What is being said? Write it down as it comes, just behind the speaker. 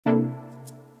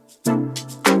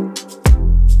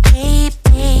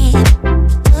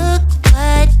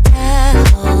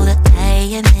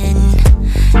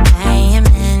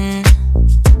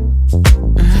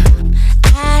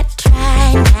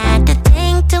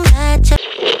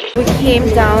We came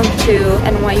down to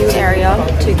NYU area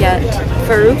to get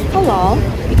Farouk halal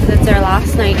because it's their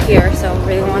last night here, so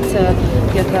we really want to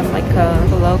give them like a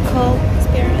local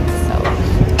experience. So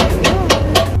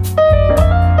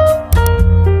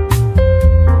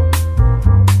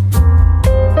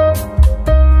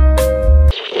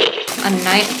a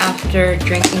night after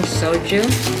drinking soju,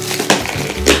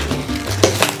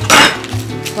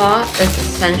 pho is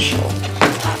essential.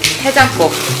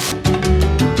 해장국.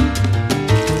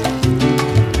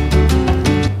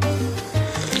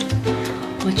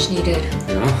 Much needed.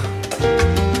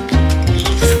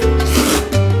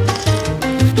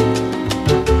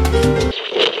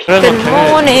 Good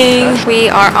morning. We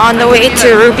are on the way to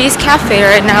Ruby's Cafe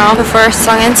right now for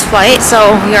Sungin's flight.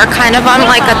 So we are kind of on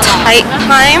like a tight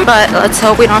time, but let's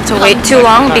hope we don't have to wait too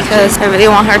long because I really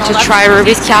want her to try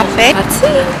Ruby's Cafe. Let's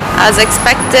see. As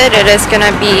expected, it is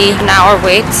gonna be an hour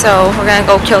wait, so we're gonna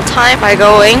go kill time by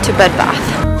going to Bed Bath.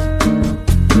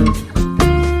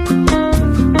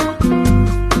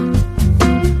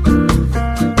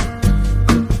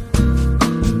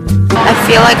 I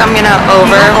feel like I'm gonna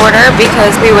over order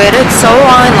because we waited so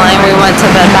long in line. We went to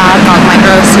Bed Bath, got my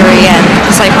grocery, and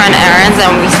just like ran errands,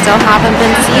 and we still haven't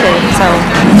been seated. So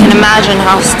you can imagine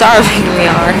how starving we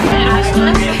are.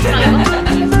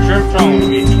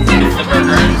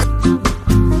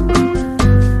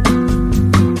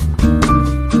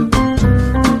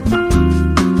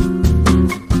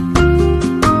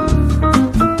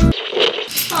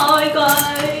 Hi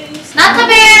guys. Not the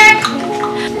bear.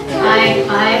 Bye.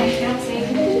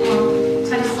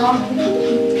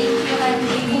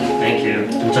 Thank you.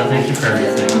 Dunja, thank you for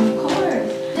everything. Of course.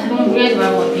 Don't read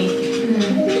about thank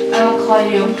you. I will call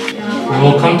you. We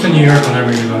will come to New York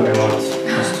whenever you want us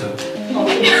to. Oh.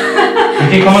 You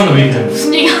can come on the weekend.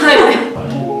 무슨 얘기 하는데?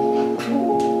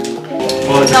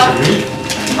 진짜?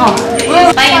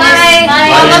 Bye.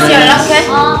 만나서 연락해.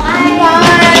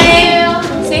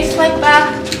 Bye. Safe flight back.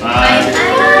 Bye.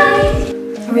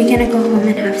 Are we gonna go home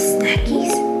and have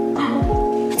snackies?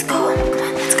 Let's go. Come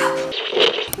on, let's go.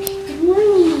 Good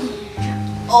morning.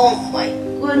 Oh my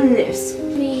goodness.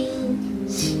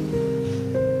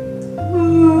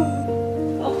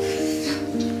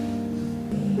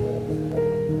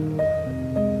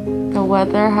 The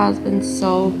weather has been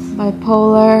so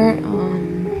bipolar.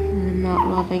 I'm not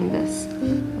loving this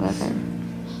weather.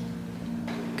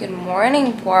 Good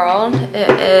morning, world. It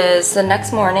is the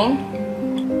next morning.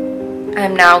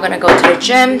 I'm now gonna go to the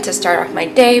gym to start off my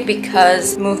day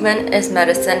because movement is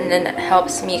medicine and it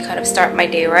helps me kind of start my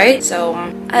day right. So,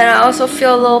 and I also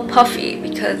feel a little puffy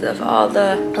because of all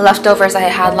the leftovers I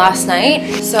had last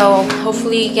night. So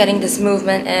hopefully getting this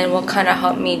movement in will kind of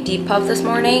help me depuff this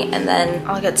morning, and then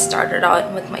I'll get started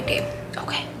on with my day.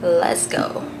 Okay, let's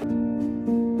go.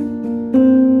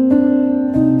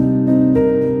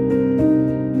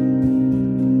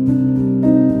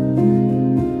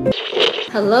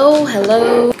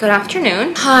 Hello, good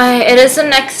afternoon. Hi, it is the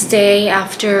next day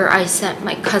after I sent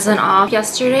my cousin off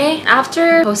yesterday.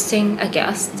 After hosting a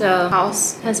guest, the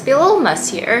house has been a little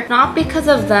messier. Not because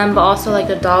of them, but also like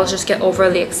the dogs just get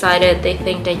overly excited. They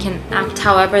think they can act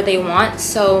however they want.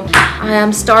 So I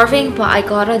am starving, but I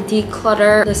gotta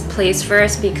declutter this place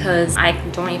first because I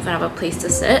don't even have a place to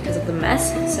sit because of the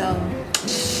mess. So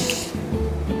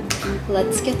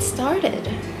let's get started,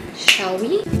 shall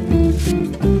we?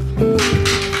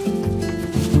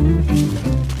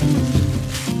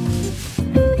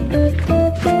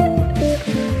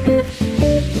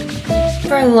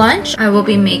 For lunch, I will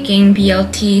be making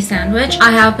BLT sandwich.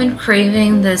 I have been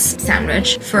craving this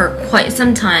sandwich for quite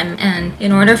some time, and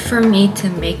in order for me to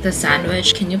make the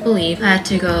sandwich, can you believe I had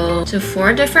to go to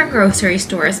 4 different grocery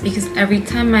stores because every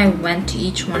time I went to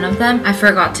each one of them, I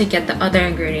forgot to get the other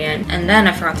ingredient, and then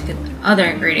I forgot to get the other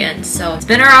ingredients. So it's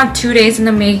been around 2 days in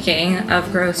the making of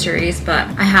groceries, but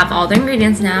I have all the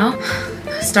ingredients now.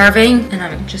 Starving, and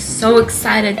I'm just so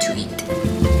excited to eat.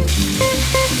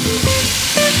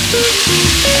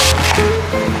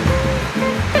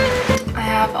 I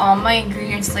have all my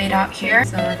ingredients laid out here,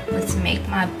 so let's make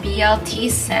my BLT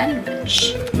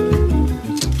sandwich.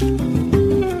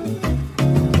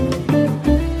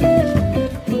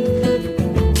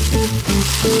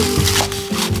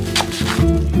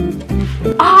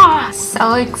 Ah,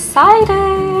 so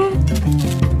excited!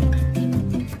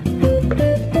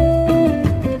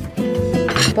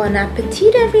 Bon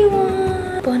appetit,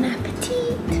 everyone! Bon appetit!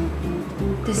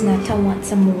 Does Nata want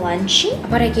some lunchy? How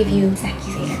about I give you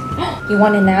snackies later? You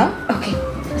want it now? Okay,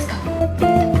 let's go.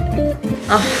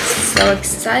 Oh, so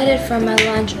excited for my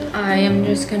lunch. I am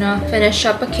just gonna finish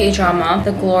up a K-drama,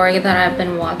 The Glory, that I've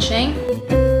been watching.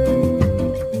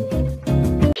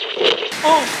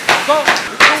 Oh, go!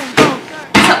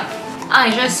 I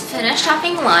just finished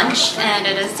having lunch and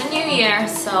it is the new year,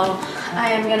 so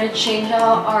I am gonna change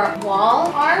out our art wall.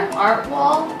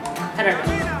 I don't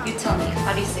know, you tell me,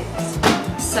 how do you say this?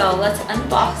 So let's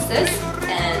unbox this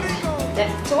and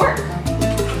get to work.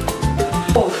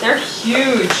 Oh, they're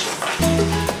huge.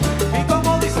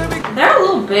 They're a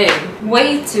little big,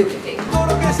 way too big.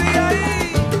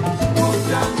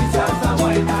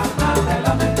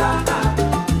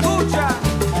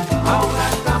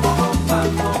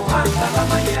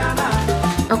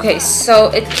 Okay, so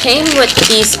it came with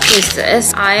these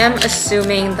pieces. I am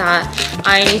assuming that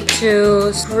I need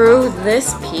to screw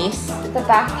this piece to the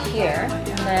back here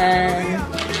and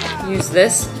then use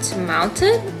this to mount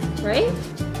it, right?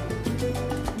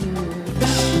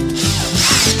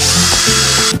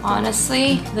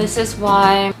 Honestly, this is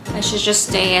why I should just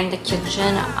stay in the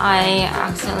kitchen. I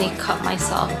accidentally cut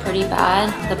myself pretty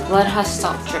bad. The blood has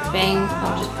stopped dripping.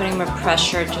 I'm just putting more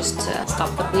pressure just to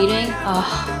stop the bleeding.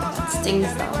 Ugh, that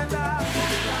stings though.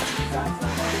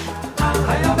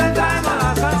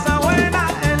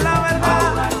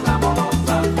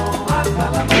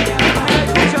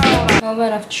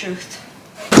 Moment of truth.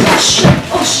 Oh shit!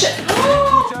 Oh shit!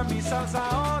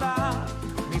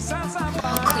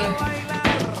 All clear.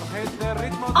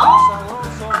 Oh!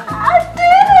 I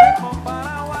did it!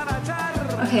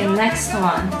 Okay, next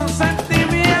one.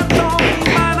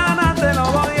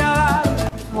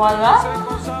 Voila!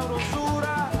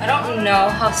 I don't know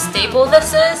how stable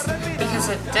this is because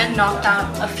it did knock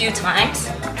down a few times,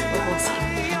 but we'll see.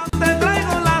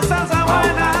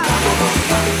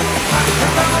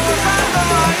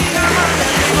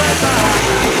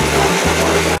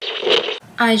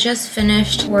 I just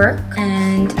finished work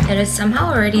and it is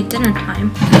somehow already dinner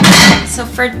time. So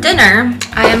for dinner,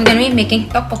 I am gonna be making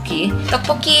tteokbokki.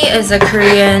 Tteokbokki is a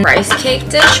Korean rice cake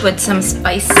dish with some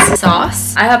spice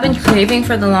sauce. I have been craving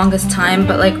for the longest time,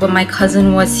 but like when my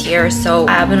cousin was here, so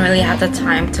I haven't really had the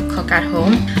time to cook at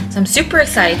home. So I'm super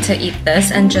excited to eat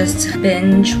this and just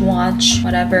binge watch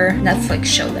whatever Netflix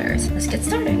show there is. Let's get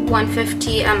started.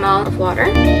 150 ml of water.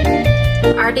 I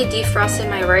already defrosted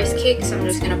my rice cake, so I'm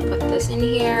just gonna put this in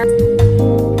here.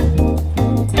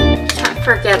 Can't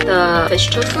forget the fish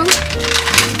tofu.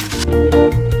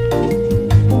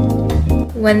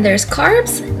 When there's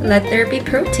carbs, let there be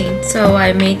protein. So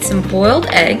I made some boiled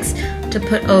eggs to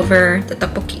put over the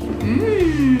tteokbokki.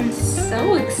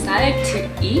 So excited to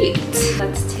eat.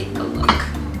 Let's take a look.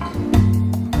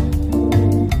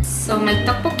 So my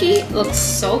tteokbokki looks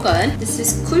so good. This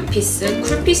is kulpisu.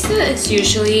 Kulpisu is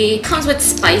usually comes with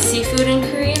spicy food in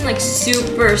Korean, like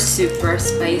super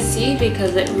spicy,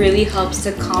 because it really helps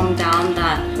to calm down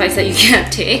that spice that you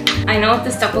can't take. I know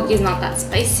this tteokbokki is not that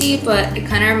spicy, but it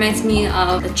kind of reminds me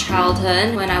of the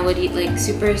childhood when I would eat like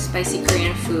super spicy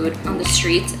Korean food on the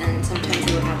streets, and sometimes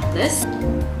we would have this.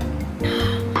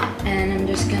 And I'm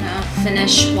just gonna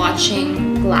finish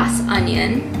watching Glass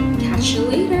Onion. Catch you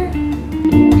later.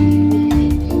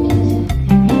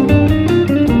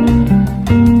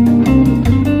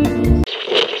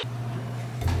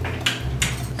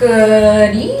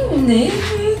 Good evening.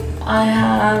 I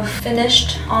have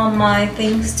finished all my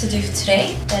things to do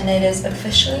today, and it is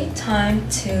officially time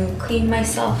to clean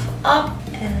myself up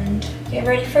and get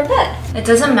ready for bed. It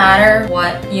doesn't matter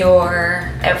what your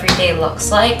everyday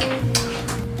looks like.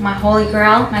 My holy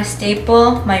grail, my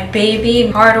staple, my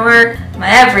baby, hard work, my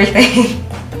everything.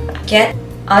 Get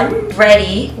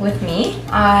unready with me.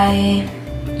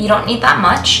 You don't need that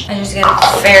much. I just get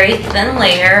a very thin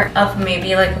layer of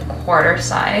maybe like a quarter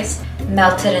size.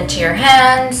 Melt it into your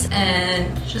hands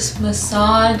and just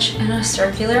massage in a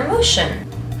circular motion.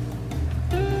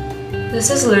 This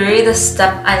is literally the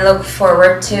step I look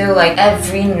forward to like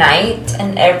every night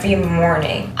and every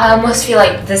morning. I almost feel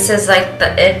like this is like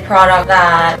the it product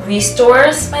that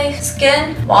restores my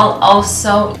skin while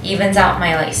also evens out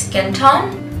my like skin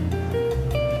tone.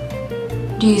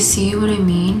 Do you see what I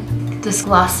mean? This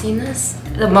glossiness.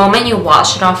 The moment you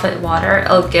wash it off with water,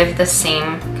 it'll give the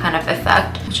same kind of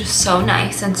effect, which is so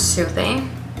nice and soothing.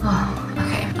 Oh,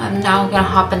 okay, I'm now gonna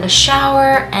hop in the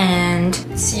shower and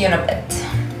see you in a bit.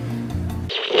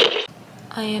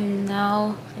 I am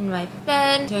now in my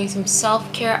bed doing some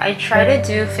self-care. I try to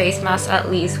do face masks at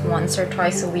least once or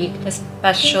twice a week,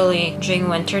 especially during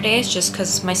winter days, just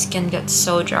because my skin gets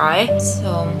so dry.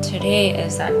 So today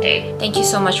is that day. Thank you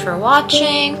so much for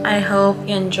watching. I hope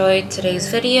you enjoyed today's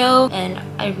video, and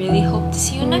I really hope to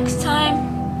see you next time.